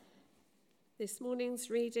This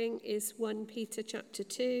morning's reading is 1 Peter chapter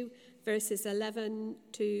 2, verses 11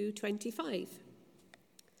 to 25.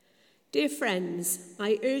 Dear friends,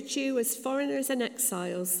 I urge you as foreigners and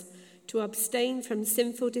exiles to abstain from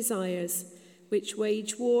sinful desires which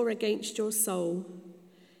wage war against your soul.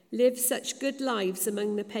 Live such good lives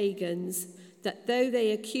among the pagans that though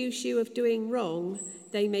they accuse you of doing wrong,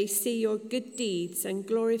 they may see your good deeds and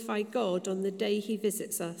glorify God on the day he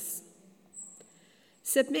visits us.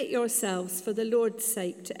 Submit yourselves for the Lord's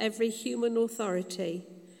sake to every human authority,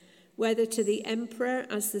 whether to the emperor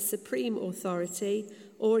as the supreme authority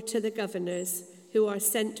or to the governors, who are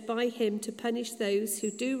sent by him to punish those who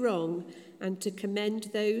do wrong and to commend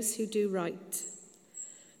those who do right.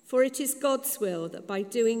 For it is God's will that by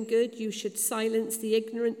doing good you should silence the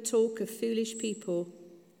ignorant talk of foolish people.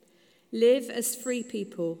 Live as free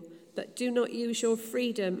people, but do not use your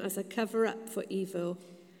freedom as a cover-up for evil.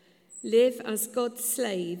 Live as God's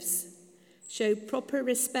slaves. Show proper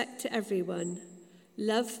respect to everyone.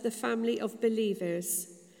 Love the family of believers.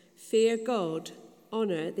 Fear God.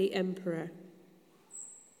 Honor the emperor.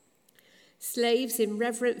 Slaves, in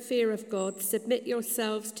reverent fear of God, submit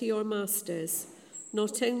yourselves to your masters,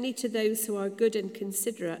 not only to those who are good and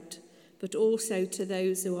considerate, but also to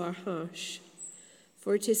those who are harsh.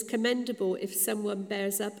 For it is commendable if someone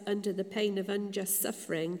bears up under the pain of unjust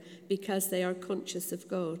suffering because they are conscious of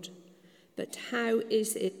God. But how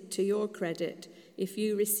is it to your credit if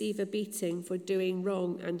you receive a beating for doing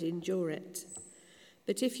wrong and endure it?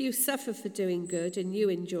 But if you suffer for doing good and you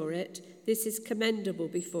endure it, this is commendable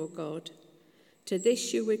before God. To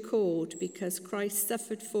this you were called because Christ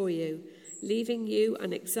suffered for you, leaving you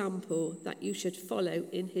an example that you should follow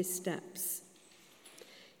in his steps.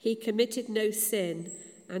 He committed no sin,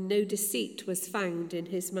 and no deceit was found in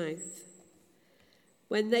his mouth.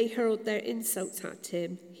 When they hurled their insults at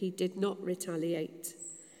him, he did not retaliate.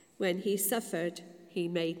 When he suffered, he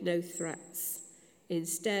made no threats.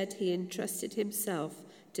 Instead, he entrusted himself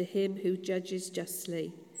to him who judges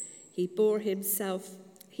justly. He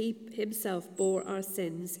himself bore our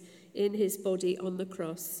sins in his body on the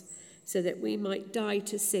cross, so that we might die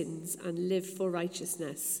to sins and live for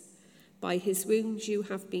righteousness. By his wounds you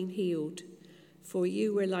have been healed, for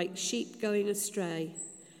you were like sheep going astray,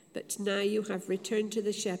 but now you have returned to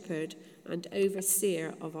the shepherd and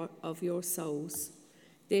overseer of your souls.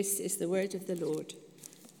 This is the word of the Lord.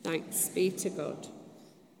 Thanks be to God.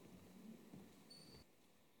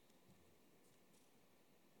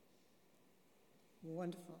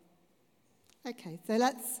 Wonderful. Okay, so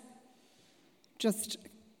let's just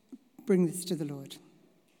bring this to the Lord.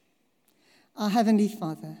 Our Heavenly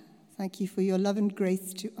Father, thank you for your love and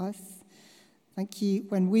grace to us. Thank you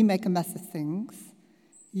when we make a mess of things,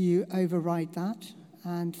 you override that.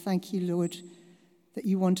 And thank you, Lord, that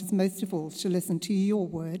you want us most of all to listen to your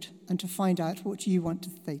word and to find out what you want to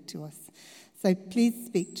say to us. So please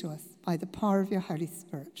speak to us by the power of your Holy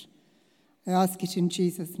Spirit. I ask it in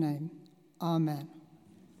Jesus' name. Amen.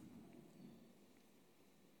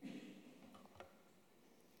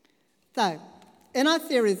 So, in our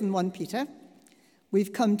series in 1 Peter,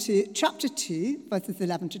 we've come to chapter 2, verses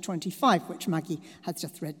 11 to 25, which Maggie has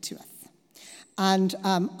just read to us. And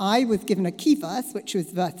I was given a key verse, which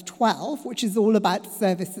was verse 12, which is all about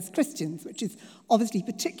service as Christians, which is obviously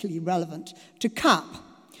particularly relevant to CAP.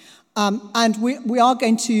 And we are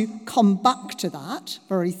going to come back to that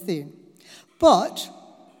very soon. But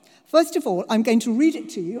first of all, I'm going to read it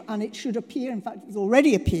to you, and it should appear, in fact, it's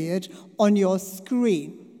already appeared on your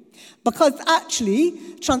screen. Because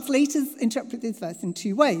actually, translators interpret this verse in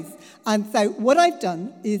two ways. And so what I've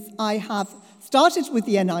done is I have started with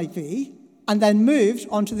the NIV and then moved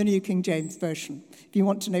on to the New King James Version. If you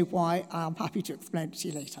want to know why, I'm happy to explain it to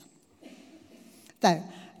you later. So,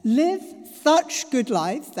 live such good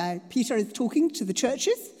lives. So Peter is talking to the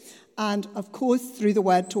churches and, of course, through the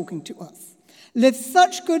word, talking to us. Live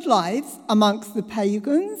such good lives amongst the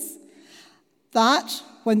pagans that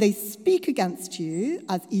when they speak against you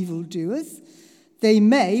as evildoers, they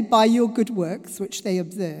may, by your good works which they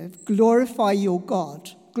observe, glorify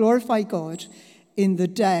God in the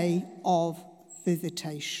day of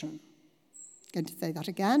visitation. I'm going to say that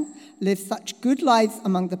again. Live such good lives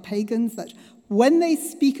among the pagans that when they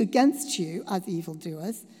speak against you as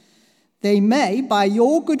evildoers, they may, by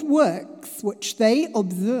your good works which they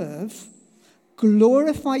observe,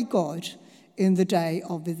 glorify God in the day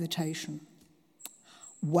of visitation.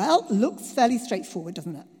 Well, looks fairly straightforward,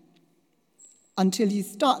 doesn't it? Until you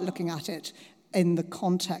start looking at it in the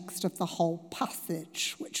context of the whole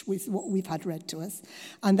passage, which was what we've had read to us.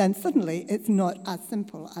 And then suddenly it's not as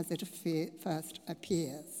simple as it first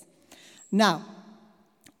appears. Now,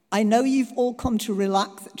 I know you've all come to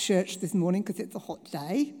relax at church this morning because it's a hot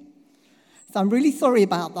day. So I'm really sorry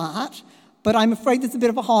about that. But I'm afraid there's a bit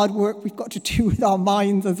of a hard work we've got to do with our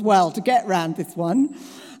minds as well to get around this one.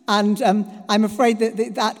 And I'm afraid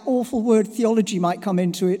that awful word theology might come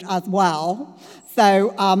into it as well.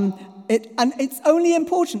 So it's only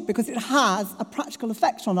important because it has a practical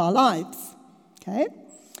effect on our lives. Okay?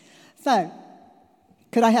 So,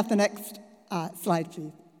 could I have the next slide,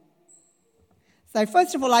 please? So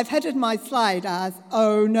first of all, I've headed my slide as,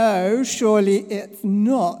 oh no, surely it's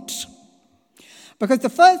not. Because the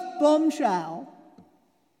first bombshell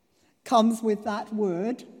comes with that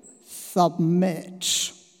word,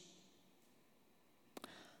 submit.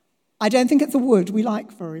 I don't think it's a word we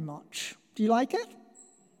like very much. Do you like it?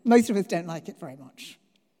 Most of us don't like it very much.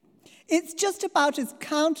 It's just about as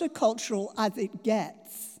countercultural as it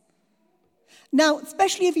gets. Now,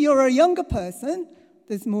 especially if you're a younger person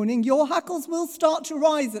this morning, your hackles will start to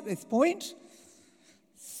rise at this point.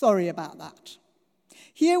 Sorry about that.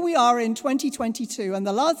 Here we are in 2022, and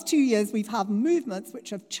the last 2 years we've had movements which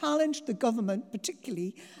have challenged the government,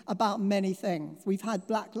 particularly about many things. We've had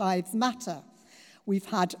Black Lives Matter. We've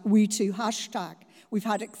had #WeToo hashtag. We've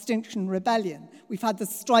had Extinction Rebellion. We've had the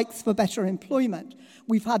strikes for better employment.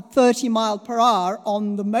 We've had 30 mile per hour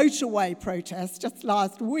on the motorway protest just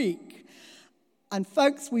last week. And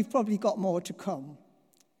folks, we've probably got more to come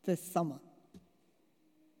this summer.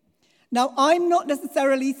 Now, I'm not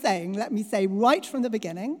necessarily saying, let me say right from the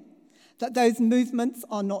beginning, that those movements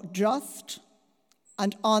are not just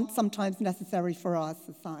and aren't sometimes necessary for our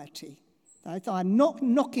society. So I'm not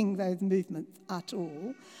knocking those movements at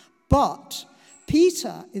all, but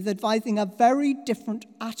Peter is advising a very different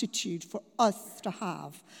attitude for us to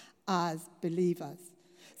have as believers.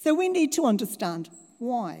 So we need to understand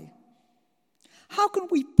why. How can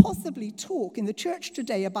we possibly talk in the church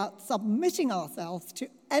today about submitting ourselves to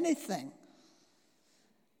anything?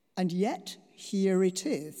 And yet, here it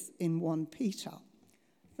is in 1 Peter.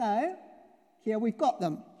 So, here we've got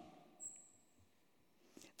them.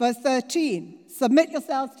 Verse 13, submit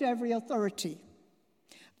yourselves to every authority.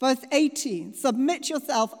 Verse 18, submit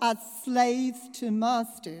yourself as slaves to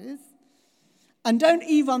masters. And don't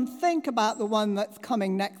even think about the one that's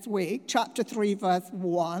coming next week, chapter 3, verse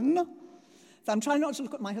 1. So I'm trying not to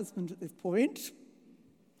look at my husband at this point.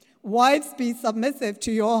 Wives, be submissive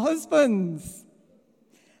to your husbands.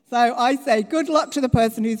 So I say good luck to the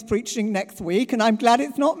person who's preaching next week, and I'm glad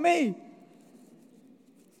it's not me.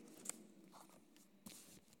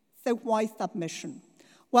 So why submission?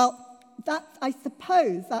 Well, I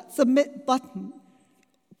suppose that submit button.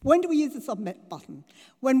 When do we use the submit button?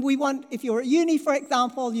 When we want, if you're at uni, for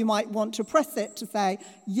example, you might want to press it to say,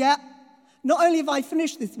 yeah, not only have I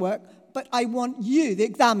finished this work, but I want you, the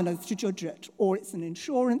examiners, to judge it. Or it's an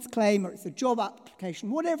insurance claim, or it's a job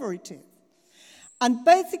application, whatever it is. And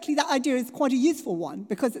basically that idea is quite a useful one,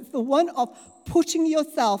 because it's the one of putting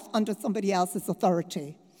yourself under somebody else's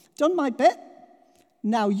authority. Done my bit.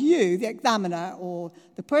 Now you, the examiner, or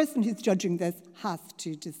the person who's judging this, has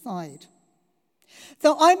to decide.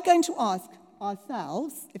 So I'm going to ask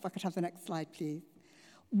ourselves, if I could have the next slide, please,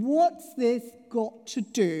 what's this got to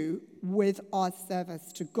do with our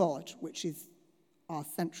service to God, which is our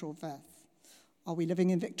central verse? Are we living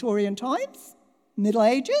in Victorian times? Middle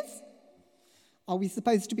Ages? Are we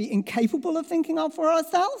supposed to be incapable of thinking out for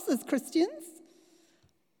ourselves as Christians?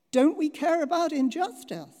 Don't we care about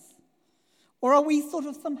injustice? Or are we sort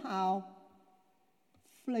of somehow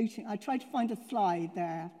floating? I tried to find a slide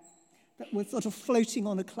there that was sort of floating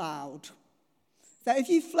on a cloud. So if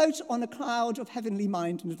you float on a cloud of heavenly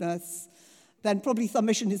mindedness, then probably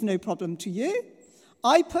submission is no problem to you.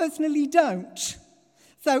 I personally don't.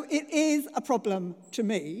 So it is a problem to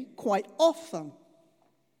me quite often.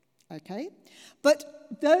 Okay? But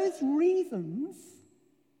those reasons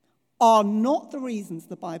are not the reasons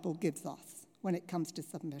the Bible gives us when it comes to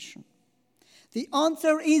submission. The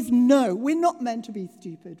answer is no. We're not meant to be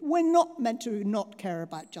stupid. We're not meant to not care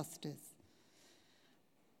about justice.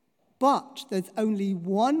 But there's only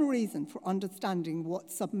one reason for understanding what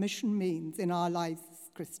submission means in our lives as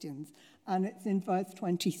Christians, and it's in verse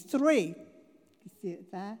 23. You see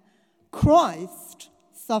it there? Christ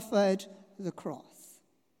suffered the cross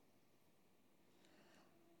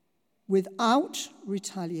without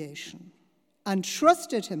retaliation and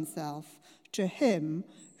trusted himself to him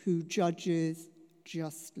who judges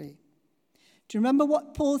justly. Do you remember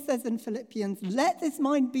what Paul says in Philippians? Let this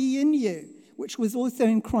mind be in you, which was also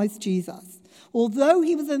in Christ Jesus. Although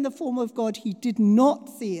he was in the form of God, he did not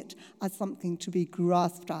see it as something to be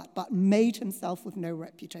grasped at, but made himself with no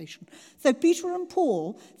reputation. So Peter and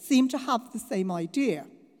Paul seem to have the same idea.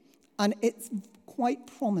 And it's quite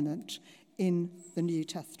prominent in the New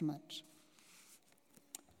Testament.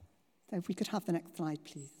 So if we could have the next slide,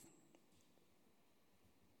 please.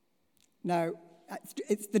 No,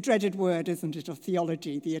 it's the dreaded word, isn't it, of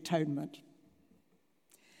theology, the atonement.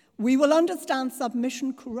 We will understand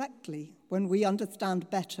submission correctly when we understand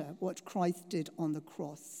better what Christ did on the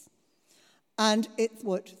cross. And it's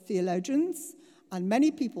what theologians and many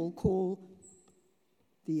people call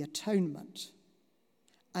the atonement.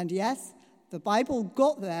 And yes, the Bible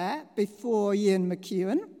got there before Ian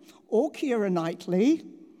McEwan or Keira Knightley.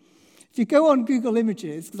 If you go on Google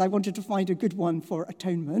Images, because I wanted to find a good one for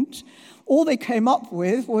atonement, all they came up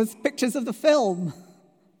with was pictures of the film.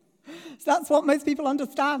 So that's what most people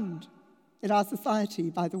understand in our society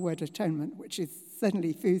by the word atonement, which is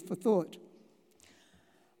certainly food for thought.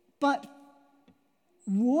 But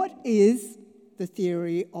what is the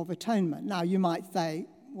theory of atonement? Now, you might say,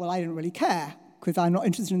 well, I don't really care because I'm not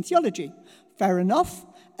interested in theology. Fair enough,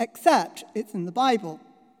 except it's in the Bible.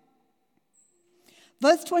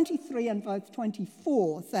 Verse 23 and verse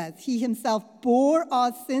 24 says, he himself bore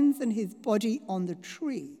our sins in his body on the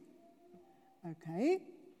tree. Okay?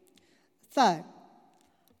 So,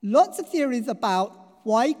 lots of theories about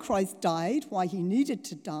why Christ died, why he needed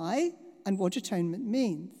to die, and what atonement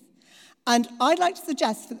means. And I'd like to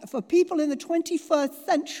suggest that for people in the 21st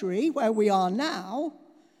century, where we are now,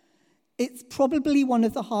 it's probably one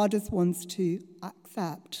of the hardest ones to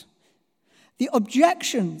accept. The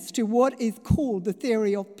objections to what is called the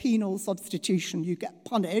theory of penal substitution, you get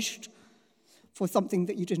punished for something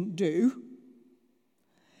that you didn't do,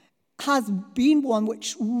 has been one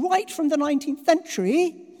which, right from the 19th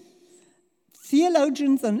century,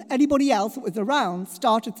 theologians and anybody else that was around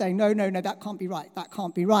started saying, no, that can't be right, that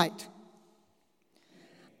can't be right.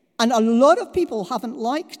 And a lot of people haven't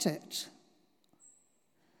liked it.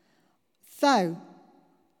 So,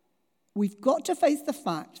 we've got to face the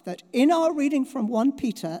fact that in our reading from 1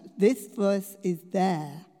 Peter, this verse is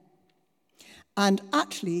there. And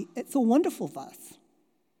actually, it's a wonderful verse.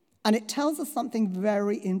 And it tells us something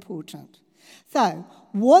very important. So,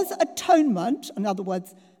 was atonement, in other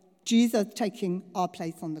words, Jesus taking our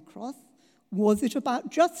place on the cross, was it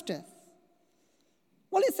about justice?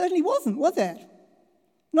 Well, it certainly wasn't, was it?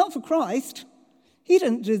 Not for Christ. He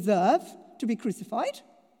didn't deserve to be crucified.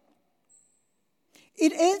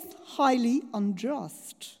 It is highly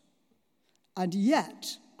unjust, and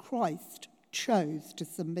yet Christ chose to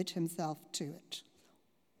submit himself to it.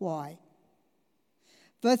 Why?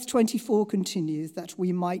 Verse 24 continues that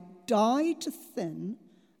we might die to sin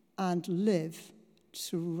and live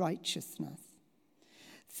to righteousness.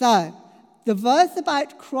 So, the verse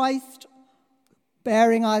about Christ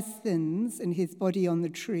bearing our sins in his body on the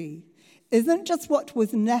tree isn't just what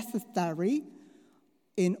was necessary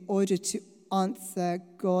in order to answer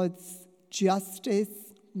God's justice,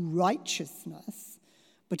 righteousness,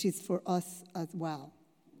 but is for us as well.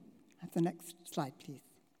 Have the next slide, please.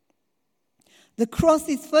 The cross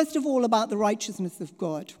is first of all about the righteousness of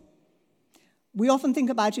God. We often think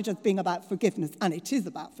about it as being about forgiveness, and it is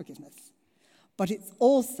about forgiveness, but it's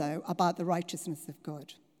also about the righteousness of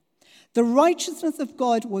God. The righteousness of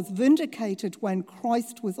God was vindicated when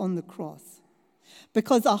Christ was on the cross,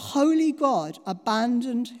 because a holy God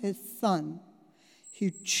abandoned his Son,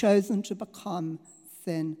 who'd chosen to become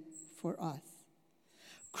sin for us.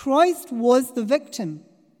 Christ was the victim,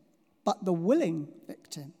 but the willing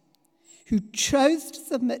victim, who chose to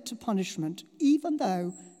submit to punishment, even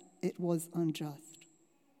though it was unjust.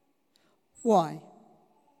 Why?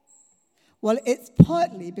 Well, it's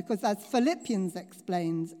partly because, as Philippians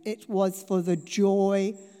explains, it was for the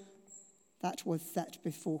joy that was set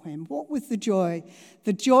before him. What was the joy?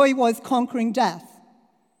 The joy was conquering death.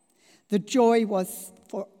 The joy was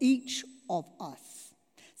for each of us,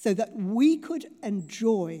 so that we could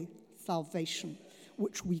enjoy salvation,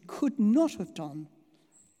 which we could not have done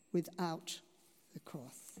without the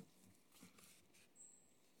cross.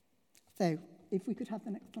 So, if we could have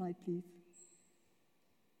the next slide, please.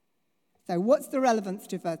 So, what's the relevance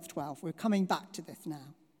to verse 12? We're coming back to this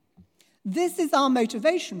now. This is our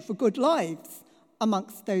motivation for good lives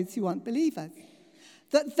amongst those who aren't believers.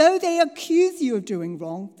 That though they accuse you of doing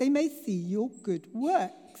wrong, they may see your good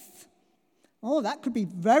works. Oh, that could be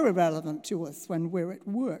very relevant to us when we're at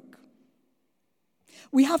work.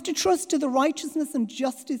 We have to trust to the righteousness and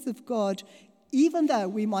justice of God, even though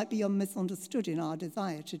we might be misunderstood in our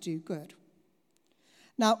desire to do good.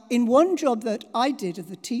 Now, in one job that I did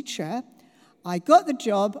as a teacher, I got the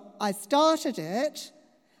job, I started it,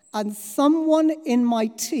 and someone in my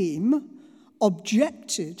team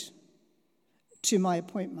objected to my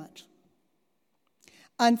appointment.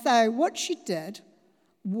 And so what she did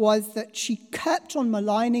was that she kept on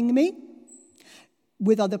maligning me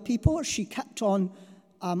with other people. She kept on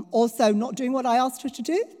also not doing what I asked her to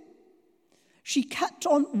do. She kept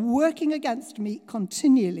on working against me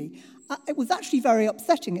continually. It was actually very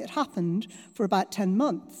upsetting. It happened for about 10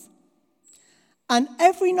 months. And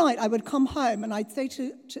every night I would come home and I'd say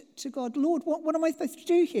to God, Lord, what am I supposed to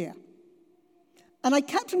do here? And I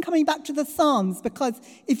kept on coming back to the Psalms, because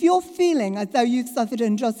if you're feeling as though you've suffered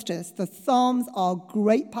injustice, the Psalms are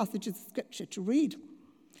great passages of Scripture to read,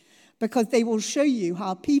 because they will show you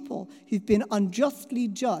how people who've been unjustly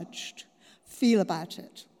judged feel about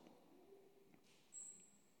it.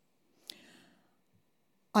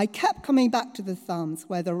 I kept coming back to the Psalms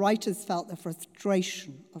where the writers felt the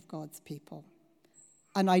frustration of God's people.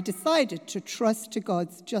 And I decided to trust to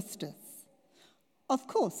God's justice. Of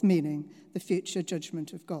course, meaning the future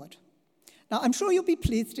judgment of God. Now, I'm sure you'll be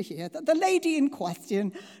pleased to hear that the lady in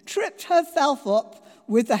question tripped herself up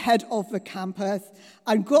with the head of the campus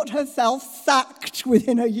and got herself sacked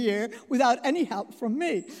within a year without any help from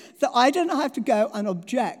me. So I didn't have to go and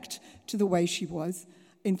object to the way she was.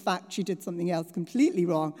 In fact, she did something else completely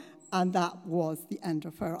wrong, and that was the end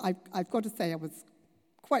of her. I've got to say I was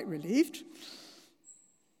quite relieved.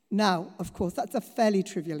 Now, of course, that's a fairly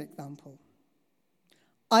trivial example.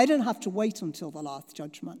 I don't have to wait until the last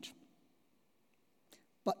judgment.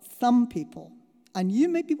 But some people, and you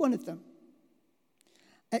may be one of them,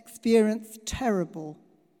 experience terrible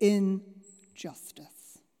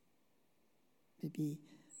injustice. Maybe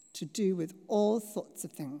to do with all sorts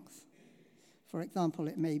of things. For example,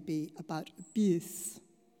 it may be about abuse.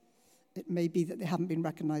 It may be that they haven't been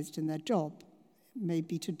recognized in their job. It may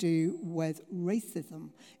be to do with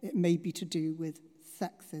racism. It may be to do with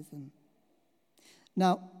sexism.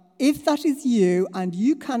 Now, if that is you and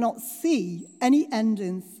you cannot see any end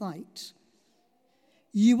in sight,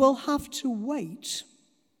 you will have to wait.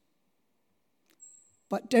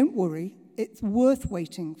 But don't worry, it's worth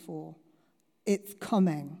waiting for. It's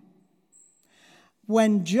coming.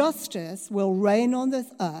 When justice will reign on this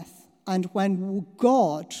earth, and when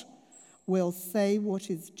God will say what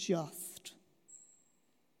is just.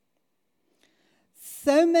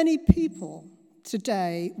 So many people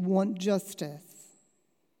today want justice.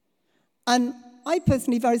 And I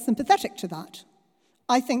personally very sympathetic to that.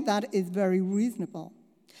 I think that is very reasonable.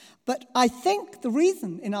 But I think the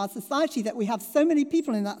reason in our society that we have so many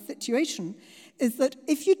people in that situation is that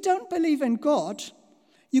if you don't believe in God,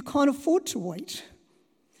 you can't afford to wait.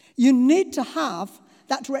 You need to have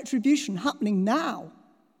that retribution happening now.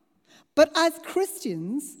 But as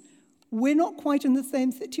Christians, we're not quite in the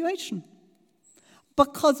same situation,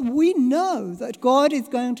 because we know that God is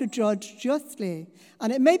going to judge justly.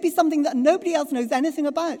 And it may be something that nobody else knows anything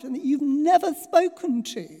about and that you've never spoken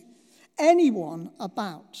to anyone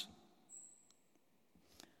about.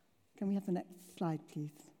 Can we have the next slide,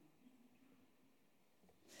 please?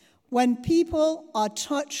 When people are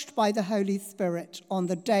touched by the Holy Spirit on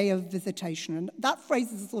the day of visitation, and that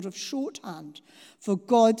phrase is a sort of shorthand for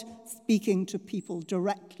God speaking to people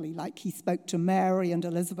directly, like he spoke to Mary and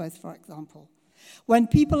Elizabeth, for example. When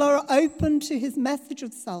people are open to his message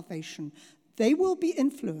of salvation, they will be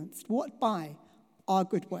influenced, what by? Our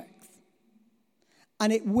good works.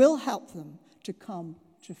 And it will help them to come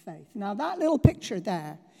to faith. Now, that little picture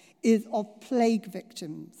there is of plague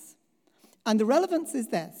victims. And the relevance is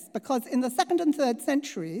this, because in the 2nd and 3rd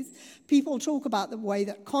centuries, people talk about the way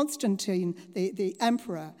that Constantine, the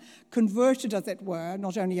emperor, converted, as it were,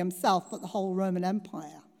 not only himself, but the whole Roman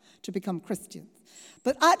Empire to become Christians.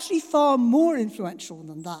 But actually far more influential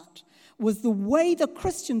than that was the way the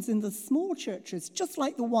Christians in the small churches, just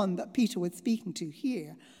like the one that Peter was speaking to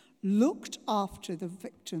here, looked after the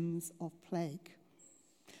victims of plague.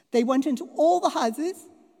 They went into all the houses.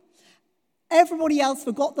 Everybody else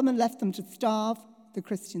forgot them and left them to starve. The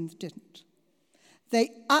Christians didn't. They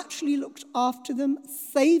actually looked after them,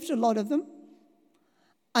 saved a lot of them,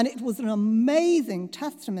 and it was an amazing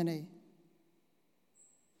testimony.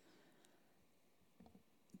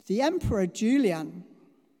 The Emperor Julian,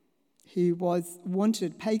 who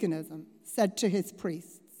wanted paganism, said to his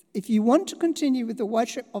priests, if you want to continue with the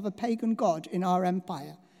worship of a pagan god in our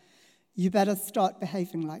empire, you better start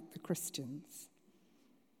behaving like the Christians.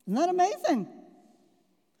 Isn't that amazing?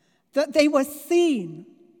 That they were seen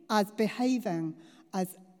as behaving,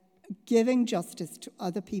 as giving justice to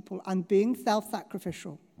other people and being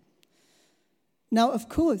self-sacrificial. Now, of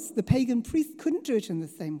course, the pagan priests couldn't do it in the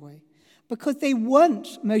same way because they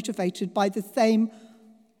weren't motivated by the same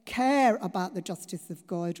care about the justice of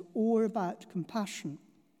God or about compassion.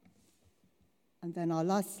 And then our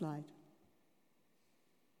last slide.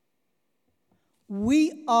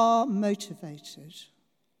 We are motivated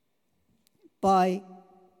by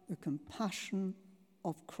the compassion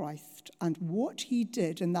of Christ and what he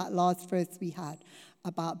did in that last verse we had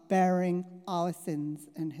about bearing our sins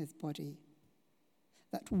in his body,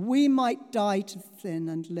 that we might die to sin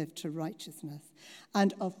and live to righteousness.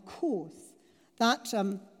 And of course, that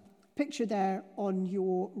picture there on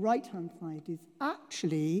your right-hand side is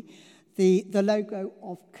actually the logo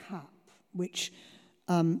of CAP, which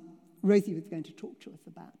Rosie was going to talk to us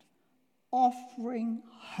about. Offering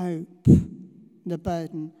hope, the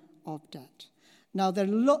burden of debt. Now, there are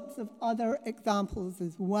lots of other examples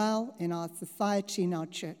as well in our society, in our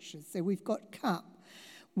churches. So we've got CAP.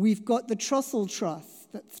 We've got the Trussell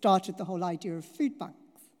Trust that started the whole idea of food banks.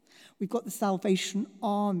 We've got the Salvation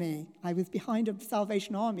Army. I was behind a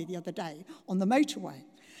Salvation Army the other day on the motorway,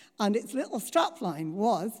 and its little strapline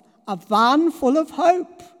was, "A van full of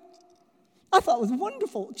hope." I thought it was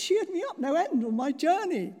wonderful. It cheered me up no end on my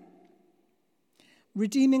journey.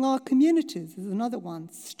 Redeeming Our Communities is another one.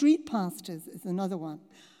 Street Pastors is another one.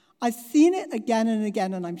 I've seen it again and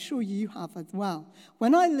again, and I'm sure you have as well.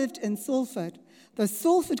 When I lived in Salford, the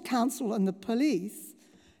Salford Council and the police,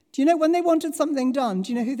 do you know when they wanted something done,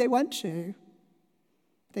 do you know who they went to?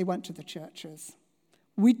 They went to the churches.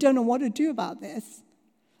 "We don't know what to do about this.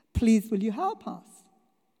 Please, will you help us?"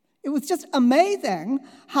 It was just amazing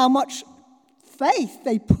how much faith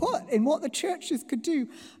they put in what the churches could do.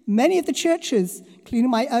 Many of the churches, including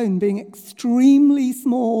my own, being extremely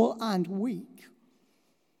small and weak.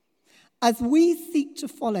 As we seek to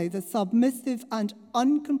follow the submissive and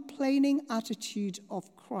uncomplaining attitude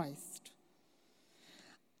of Christ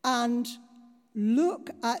and look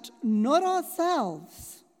at not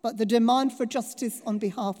ourselves, but the demand for justice on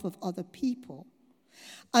behalf of other people,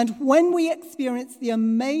 and when we experience the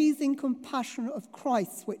amazing compassion of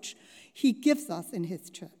Christ, which he gives us in his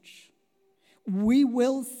church, we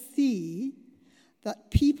will see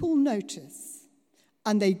that people notice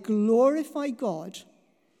and they glorify God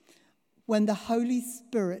when the Holy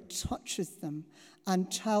Spirit touches them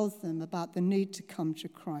and tells them about the need to come to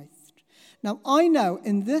Christ. Now, I know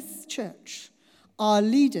in this church, our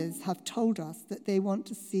leaders have told us that they want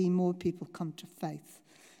to see more people come to faith.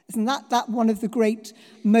 Isn't that one of the great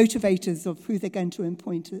motivators of who they're going to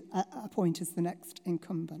appoint as the next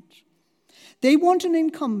incumbent? They want an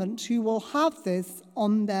incumbent who will have this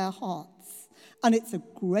on their hearts. And it's a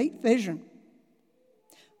great vision.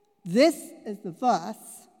 This is the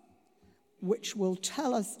verse which will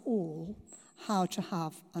tell us all how to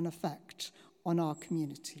have an effect on our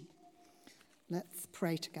community. Let's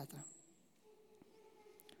pray together.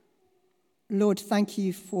 Lord, thank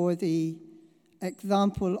you for the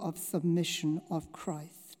example of submission of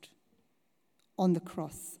Christ on the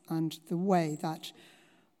cross and the way that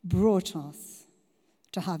brought us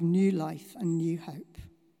to have new life and new hope.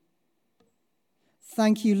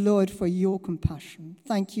 Thank you, Lord, for your compassion.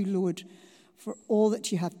 Thank you, Lord, for all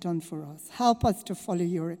that you have done for us. Help us to follow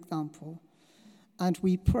your example. And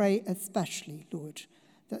we pray especially, Lord,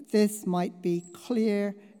 that this might be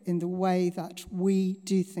clear in the way that we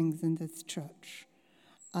do things in this church,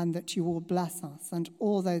 and that you will bless us and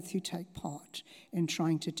all those who take part in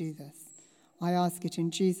trying to do this. I ask it in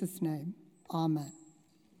Jesus' name. Amen.